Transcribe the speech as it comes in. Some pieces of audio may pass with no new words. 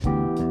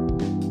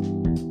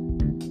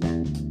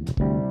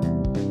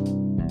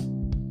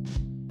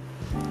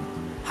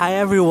Hi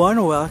everyone,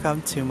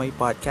 welcome to my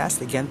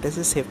podcast. Again, this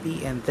is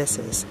Hippie and this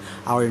is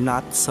our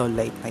Not So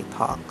Late Night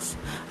Talks.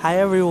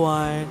 Hi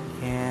everyone,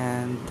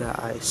 and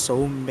I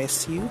so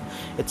miss you.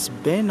 It's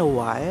been a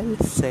while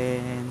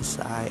since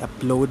I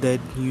uploaded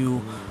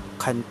new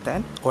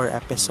content or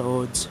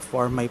episodes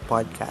for my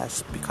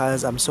podcast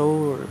because I'm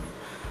so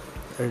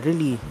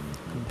really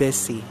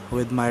busy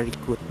with my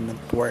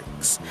recruitment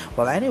works.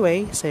 Well,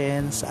 anyway,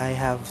 since I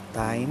have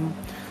time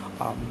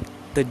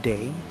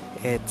today,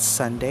 it's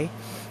Sunday,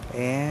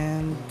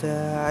 and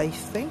I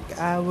think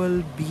I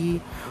will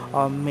be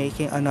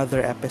making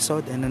another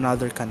episode and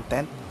another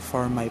content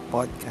for my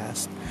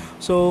podcast.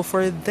 So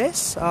for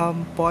this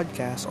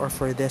podcast or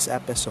for this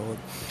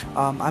episode,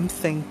 I'm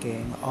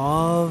thinking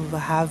of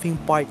having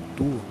part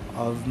 2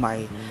 of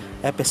my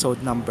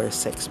episode number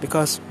 6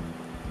 because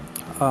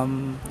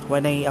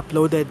when I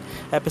uploaded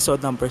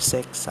episode number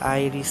 6,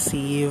 I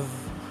received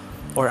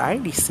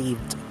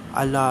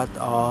a lot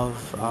of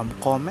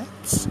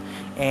comments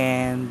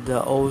and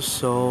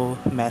also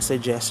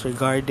messages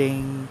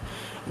regarding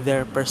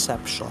their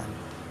perception,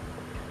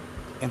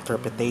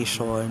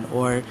 interpretation,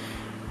 or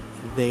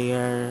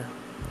their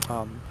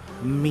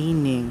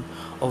meaning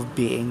of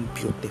being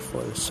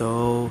beautiful.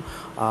 So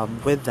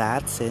with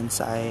that, since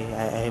I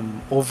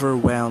am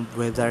overwhelmed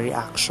with the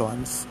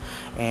reactions,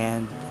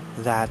 and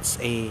that's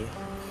a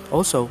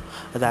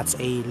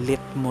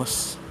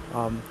litmus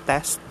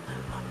test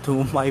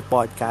to my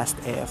podcast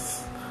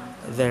if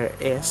there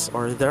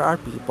are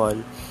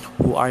people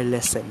who are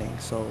listening.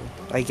 So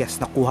I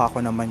guess um, nakuha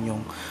ko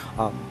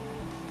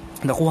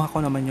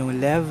naman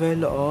yung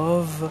level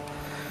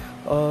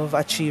of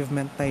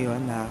achievement na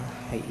yun, na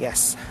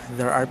yes,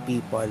 there are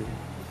people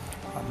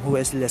who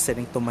is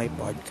listening to my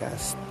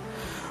podcast.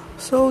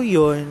 So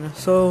yun.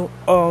 So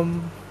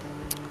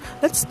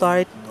let's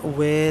start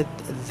with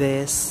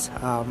this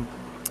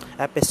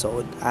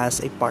episode as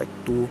a part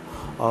 2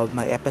 of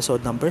my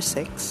episode number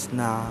 6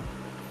 na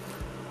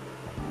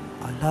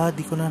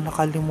di ko na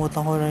nakalimutan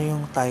ko na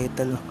yung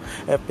title ng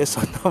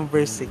episode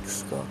number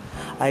 6 ko.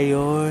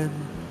 Ayun.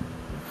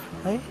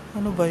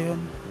 Ano ba yun?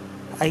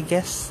 I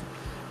guess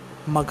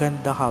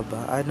Maganda ka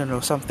ba? I don't know,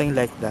 something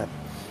like that.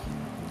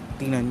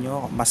 Tingnan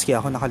nyo, maski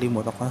ako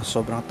nakalimutan ko,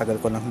 sobrang tagal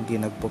ko nang hindi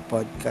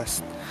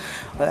nagpo-podcast.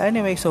 Well,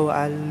 anyway, so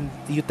I'll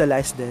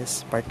utilize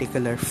this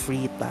particular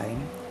free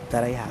time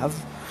that I have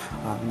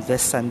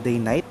this Sunday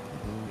night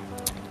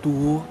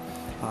to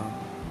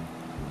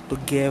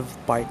give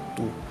part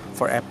 2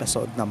 for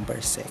episode number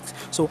 6.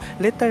 So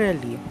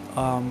literally,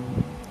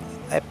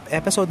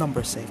 episode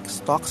number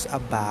 6 talks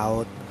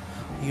about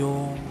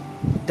yung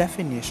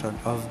definition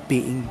of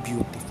being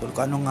beautiful.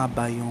 Kung ano nga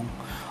ba yung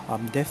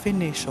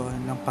definition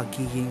ng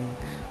pagiging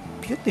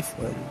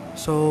beautiful.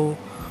 So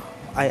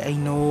I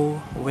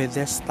know with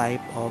this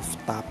type of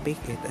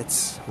topic,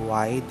 it's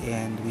wide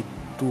and we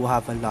do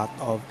have a lot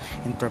of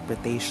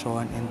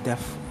interpretation and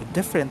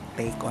different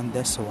take on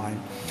this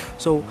one.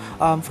 So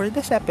for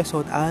this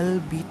episode, I'll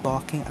be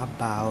talking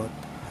about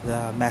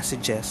the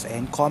messages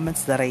and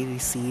comments that I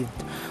received.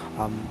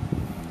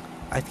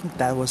 I think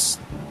that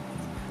was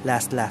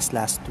last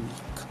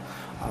week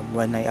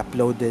when I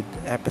uploaded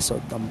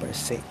episode number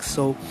 6.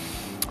 So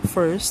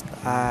first,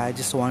 I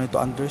just wanted to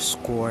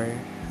underscore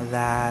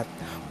that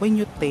when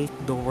you take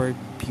the word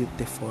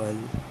beautiful,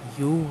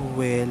 you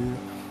will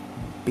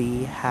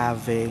be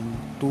having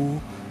two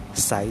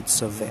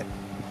sides of it: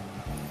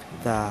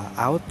 the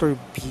outer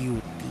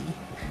beauty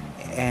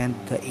and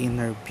the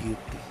inner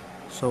beauty.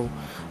 So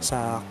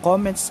sa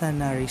comments na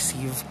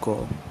na-receive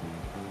ko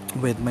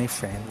with my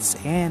friends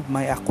and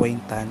my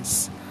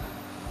acquaintance,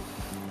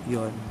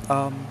 yun,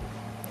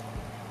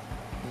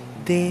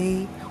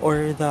 they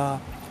or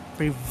the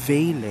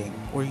prevailing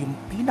or yung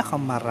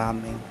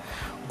pinakamaraming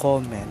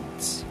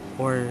comments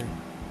or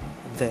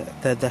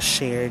the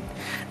shared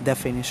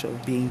definition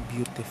of being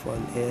beautiful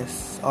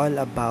is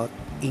all about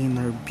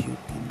inner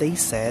beauty. They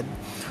said,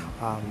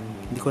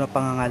 hindi ko na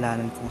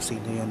pangangalanan kung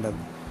sino yung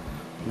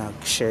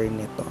nag-share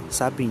nito.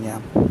 Sabi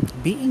niya,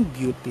 being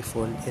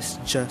beautiful is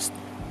just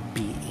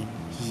being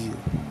you.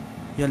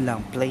 Yun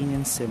lang, plain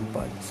and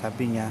simple.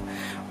 Sabi niya,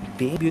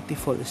 being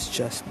beautiful is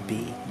just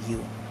being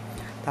you.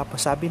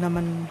 Tapos sabi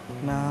naman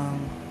ng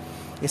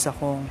isa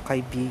kong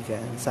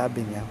kaibigan,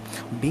 sabi niya,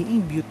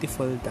 being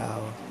beautiful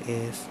daw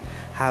is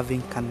having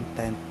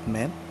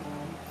contentment,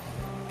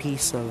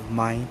 peace of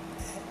mind,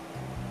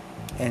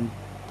 and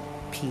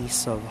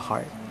peace of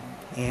heart,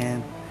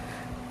 and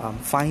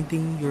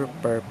finding your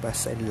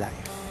purpose in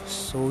life.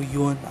 So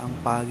yun ang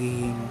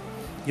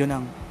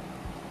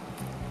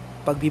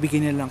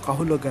pagbibigyan nila ng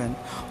kahulugan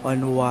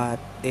on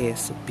what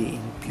is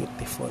being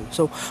beautiful.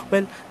 So,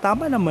 well,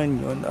 tama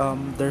naman yun.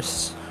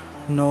 There's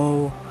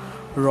no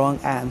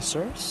wrong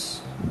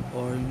answers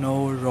or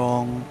no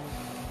wrong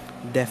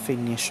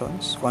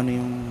definitions kung ano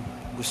yung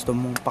gusto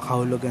mong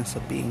pakahulugan sa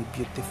being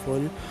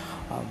beautiful.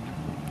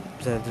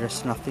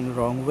 There's nothing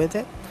wrong with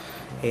it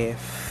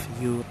if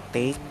you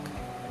take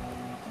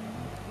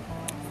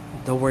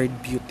the word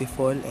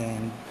beautiful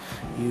and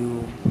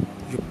you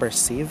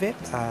perceive it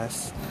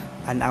as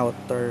an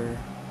outer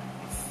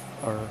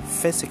or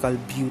physical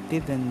beauty,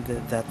 then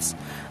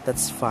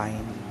that's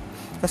fine.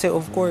 Kasi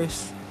of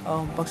course,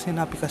 pag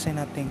sinabi kasi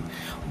nating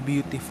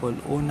beautiful,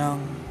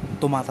 unang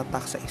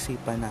tumatatak sa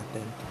isipan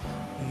natin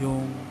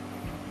yung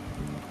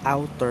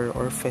outer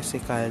or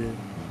physical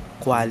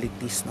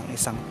qualities ng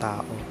isang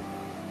tao.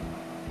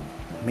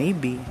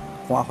 Maybe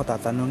kung ako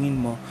tatanungin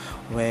mo,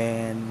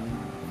 when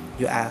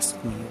you ask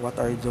me what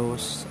are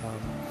those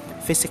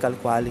physical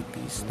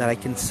qualities that I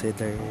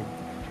consider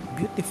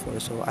beautiful,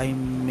 so I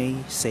may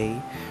say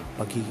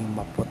pagiging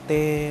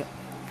maputi,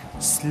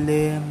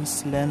 slim,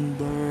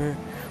 slender,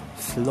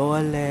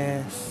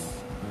 flawless,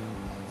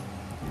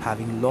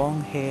 having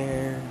long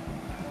hair,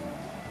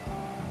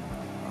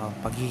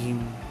 pagiging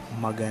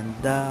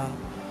maganda,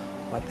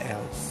 what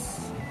else,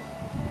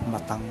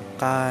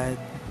 matangkad,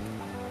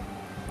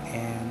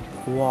 and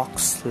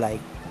walks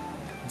like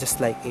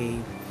just like a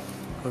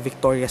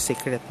Victoria's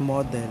Secret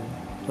model.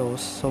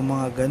 So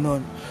mga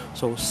ganon.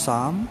 So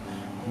some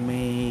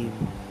may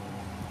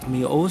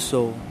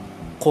also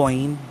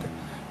coined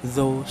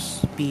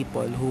those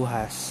people who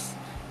has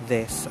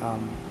this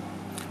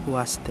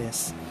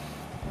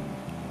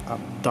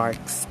dark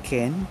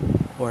skin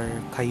or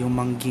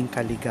kayumangging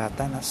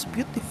kaligatan as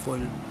beautiful.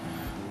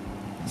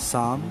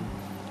 Some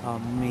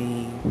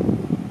may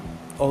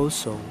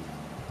also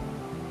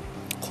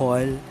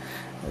call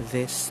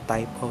this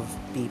type of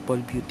people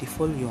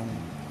beautiful, yung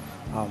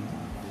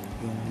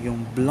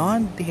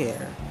blonde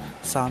hair.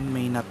 Some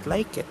may not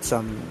like it,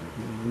 some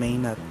may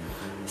not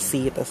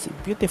see it as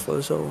beautiful.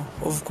 So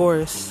of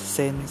course,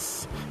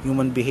 since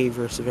human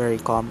behavior is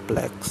very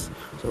complex,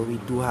 so we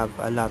do have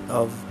a lot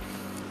of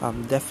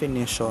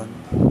definition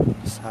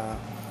sa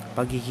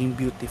pagiging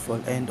beautiful,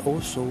 and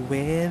also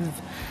with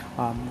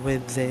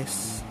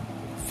this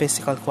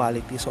physical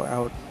qualities or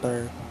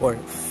outer or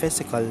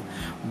physical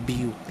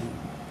beauty,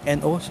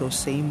 and also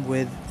same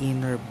with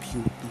inner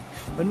beauty.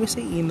 When we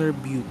say inner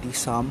beauty,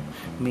 some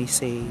may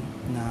say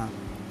na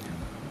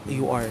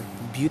you are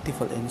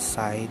beautiful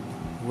inside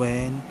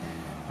when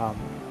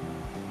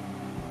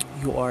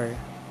you are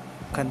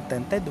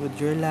contented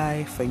with your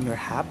life, when you're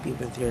happy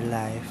with your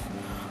life,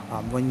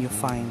 when you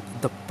find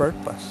the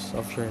purpose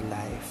of your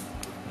life,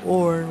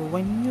 or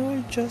when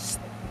you're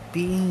just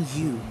being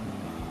you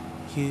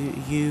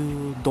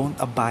don't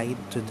abide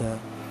to the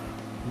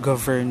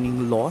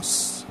governing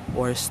laws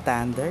or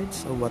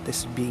standards of what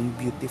is being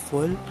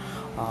beautiful.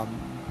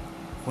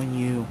 When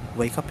you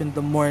wake up in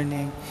the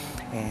morning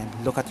and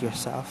look at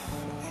yourself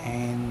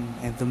and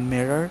in the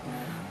mirror,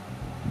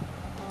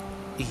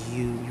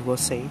 you will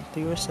say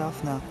to yourself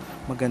na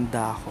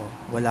maganda ako,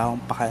 wala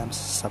akong pakialam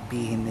sa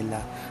sabihin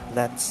nila.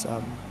 That's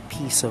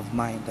peace of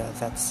mind.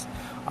 That's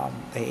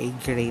a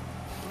great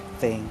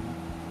thing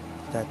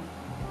that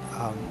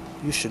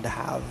you should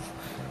have.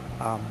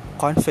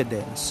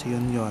 Confidence,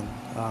 yun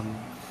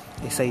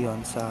isa yon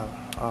sa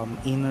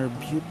inner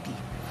beauty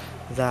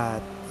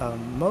that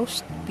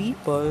most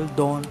people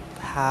don't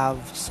have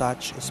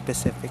such a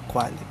specific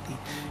quality,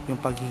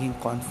 yung pagiging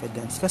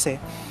confidence. Kasi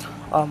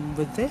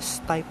with this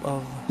type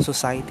of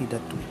society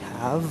that we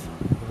have,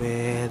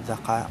 with the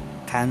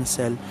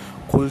cancel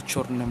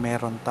culture na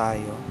meron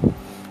tayo,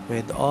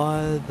 with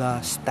all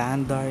the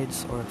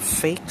standards or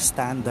fake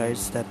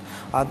standards that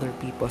other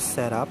people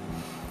set up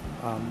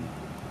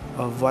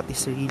of what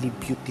is really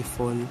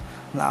beautiful,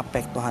 na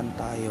apektuhan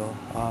tayo.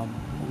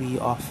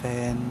 We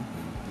often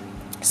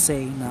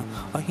say na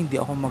hindi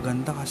ako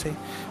maganda kasi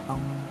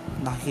ang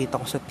nakikita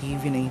ko sa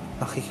TV, na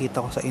nakikita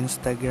ko sa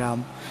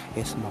Instagram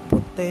is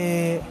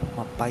maputi,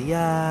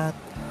 mapayat,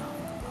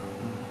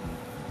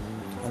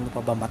 ano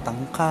pa ba,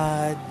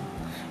 matangkad,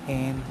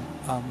 and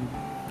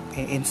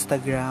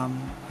Instagram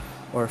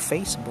or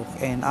Facebook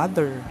and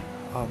other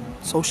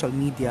social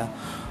media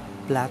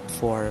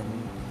platform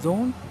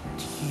don't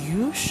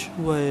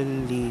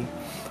usually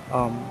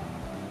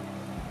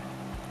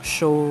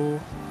show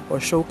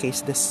or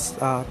showcase this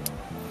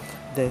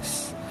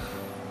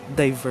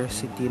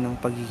diversity ng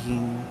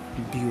pagiging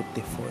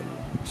beautiful.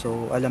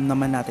 So alam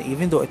naman natin,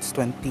 even though it's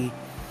 2020,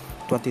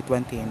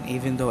 and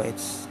even though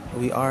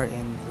we are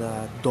in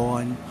the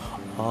dawn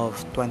of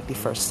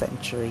 21st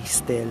century,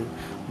 still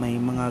may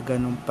mga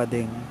ganun pa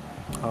ding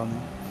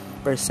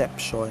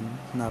perception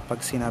na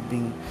pag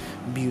sinabing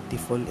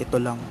beautiful, ito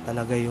lang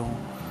talaga yung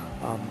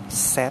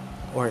set,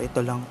 or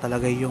ito lang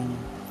talaga yung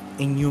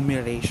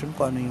enumeration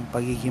kung ano yung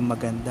pagiging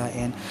maganda,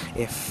 and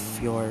if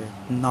you're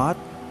not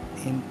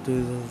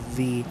into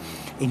the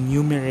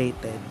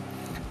enumerated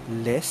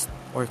list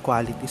or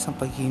qualities ng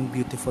pagiging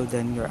beautiful,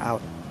 then you're out.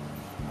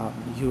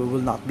 You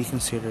will not be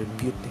considered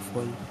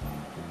beautiful.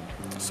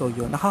 So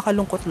yun,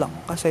 nakakalungkot lang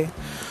kasi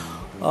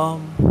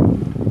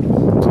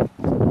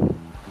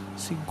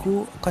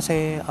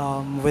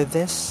with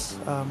this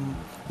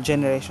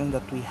generation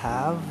that we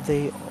have,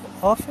 they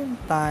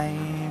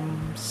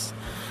oftentimes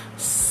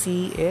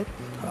see it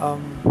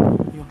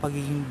yung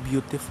pagiging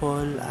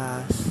beautiful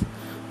as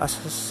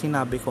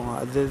sinabi ko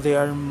nga, they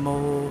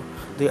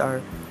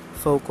are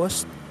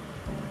focused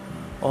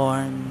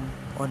on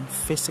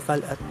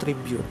physical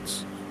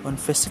attributes on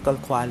physical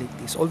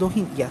qualities. Although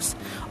yes,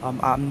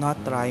 I'm not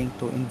trying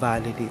to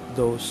invalidate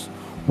those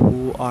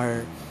who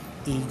are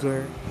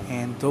eager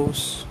and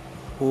those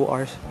who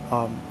are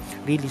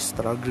really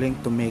struggling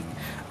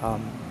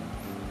um,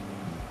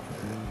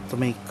 to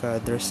make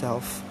their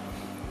self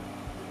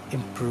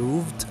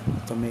improved,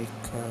 to make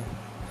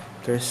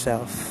their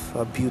self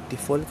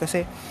beautiful.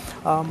 Kasi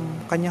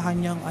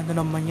kanya-kanyang ano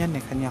naman yan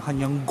eh,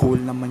 kanya-kanyang goal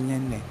naman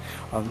yan eh.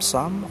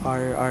 Some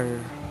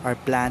are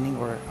planning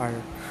or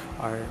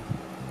are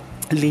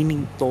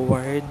leaning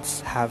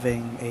towards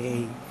having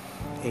a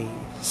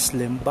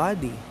slim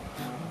body.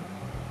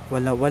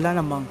 Wala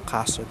namang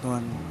kaso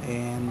nun.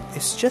 And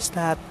it's just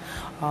that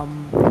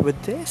with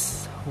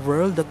this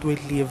world that we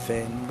live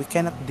in, we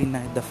cannot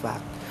deny the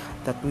fact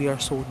that we are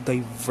so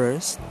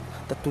diverse,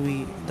 that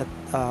we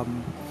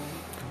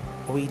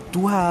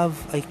do have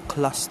a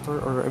cluster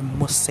or a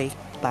mosaic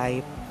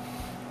type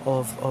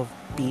of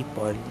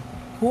people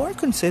who are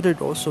considered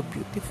also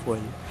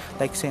beautiful.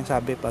 Like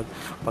sinasabi, pag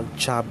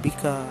chubby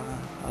ka,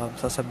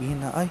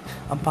 sasabihin na, ay,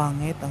 ang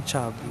pangit, ang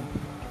chubby.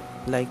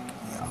 Like,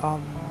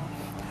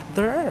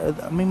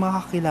 may mga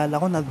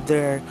kakilala ko na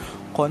they're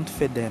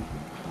confident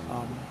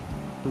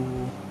to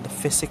the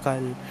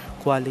physical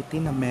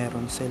quality na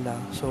meron sila.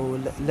 So,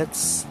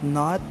 let's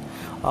not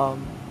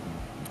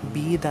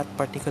be that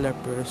particular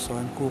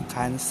person who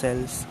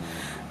cancels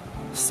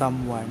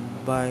someone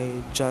by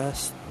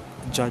just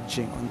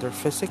judging on their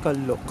physical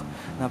look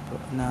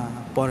na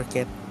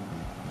porket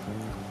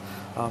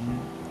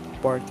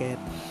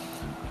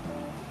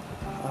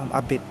a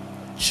bit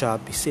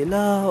chubby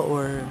sila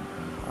or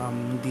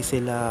hindi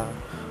sila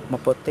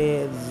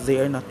maputi,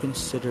 they are not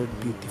considered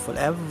beautiful.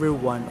 Every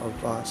one of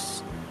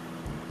us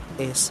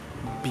is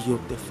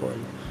beautiful.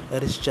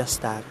 It is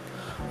just that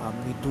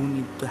we do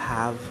need to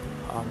have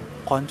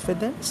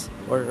confidence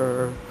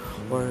or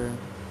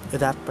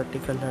that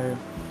particular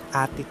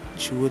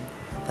attitude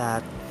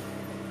that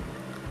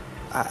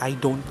I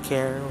don't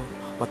care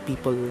what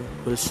people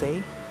will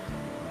say.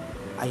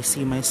 I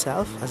see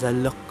myself, as I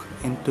look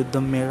into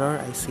the mirror,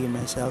 I see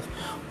myself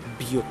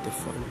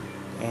beautiful,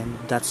 and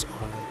that's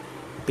all,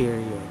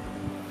 period.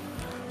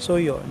 So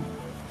yun,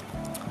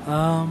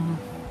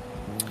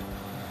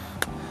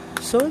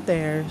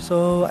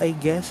 so I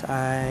guess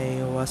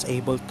I was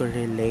able to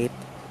relate,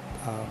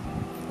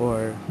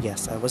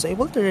 I was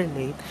able to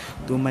relate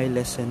to my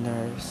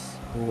listeners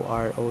who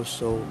are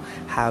also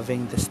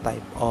having this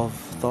type of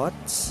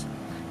thoughts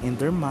in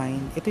their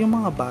mind. Ito yung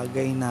mga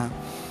bagay na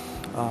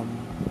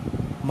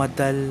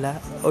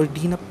madala or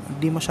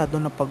di masyado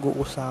na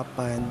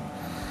pag-uusapan.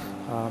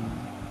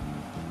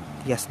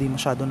 Di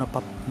masyado na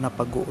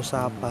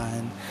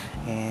pag-uusapan,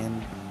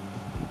 and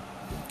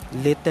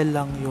little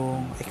lang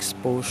yung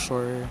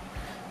exposure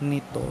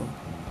nito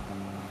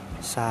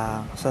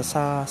sa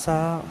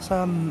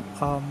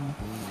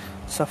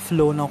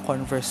flow ng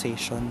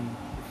conversation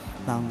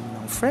ng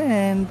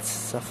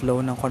friends, sa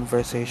flow ng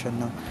conversation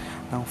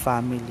ng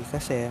family.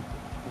 Kasi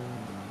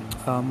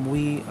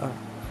we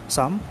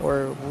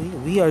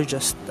are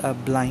just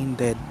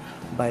blinded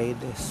by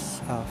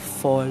this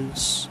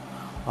false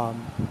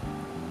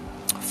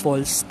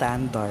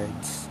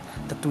standards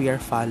that we are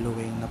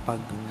following, na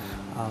pag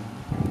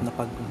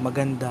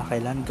maganda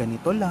kailan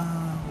ganito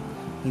lang,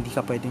 hindi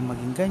ka pwedeng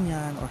maging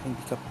ganyan or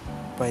hindi ka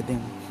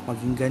pwedeng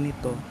maging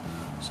ganito.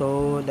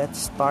 So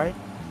let's start.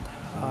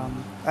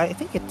 I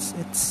think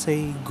it's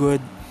a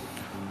good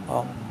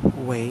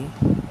way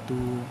to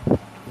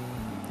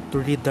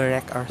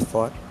redirect our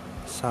thought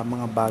sa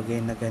mga bagay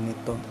na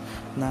ganito,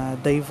 na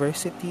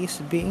diversity is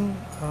being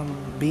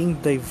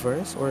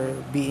diverse, or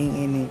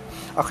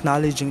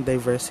acknowledging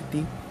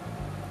diversity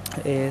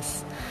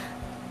is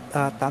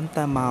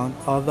tantamount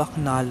of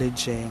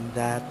acknowledging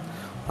that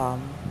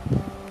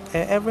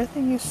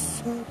everything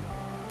is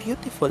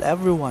beautiful,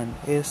 everyone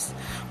is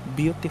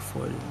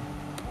beautiful.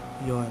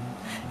 Yun.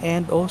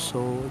 And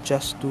also,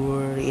 just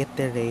to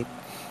reiterate,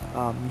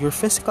 your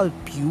physical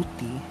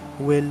beauty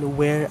will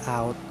wear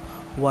out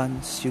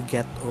once you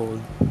get old,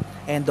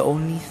 and the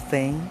only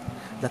thing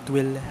that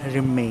will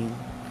remain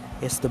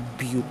is the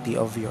beauty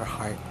of your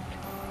heart.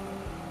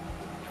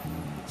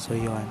 So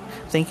yun.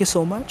 Thank you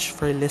so much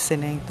for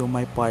listening to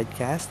my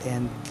podcast,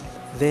 and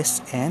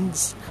this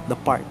ends the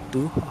part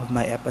 2 of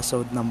my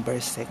episode number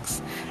 6,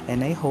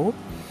 and I hope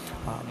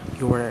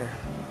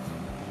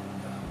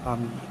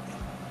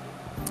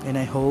and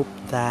I hope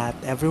that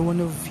every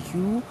one of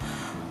you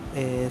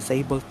is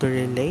able to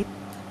relate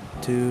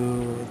to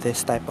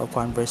this type of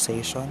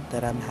conversation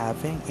that I'm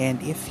having.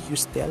 And if you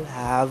still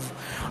have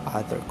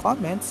other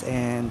comments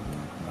and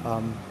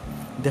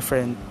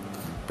different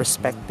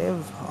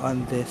perspective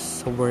on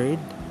this word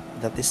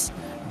that is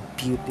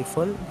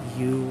beautiful,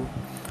 you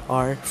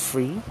are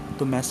free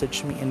to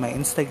message me in my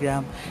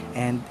Instagram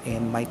and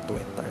in my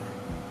Twitter.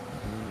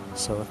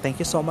 So thank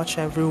you so much,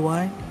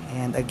 everyone.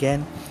 And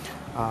again,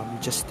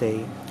 just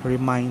a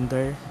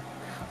reminder,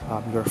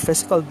 your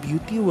physical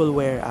beauty will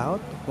wear out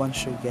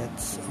once you get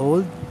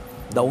old.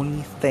 The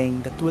only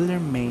thing that will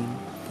remain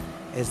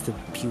is the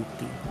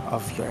beauty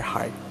of your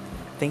heart.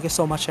 Thank you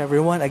so much,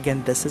 everyone.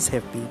 Again, this is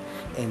Hippie,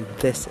 and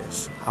this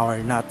is our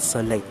Not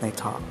So Late Night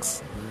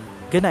Talks.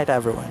 Good night,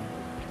 everyone.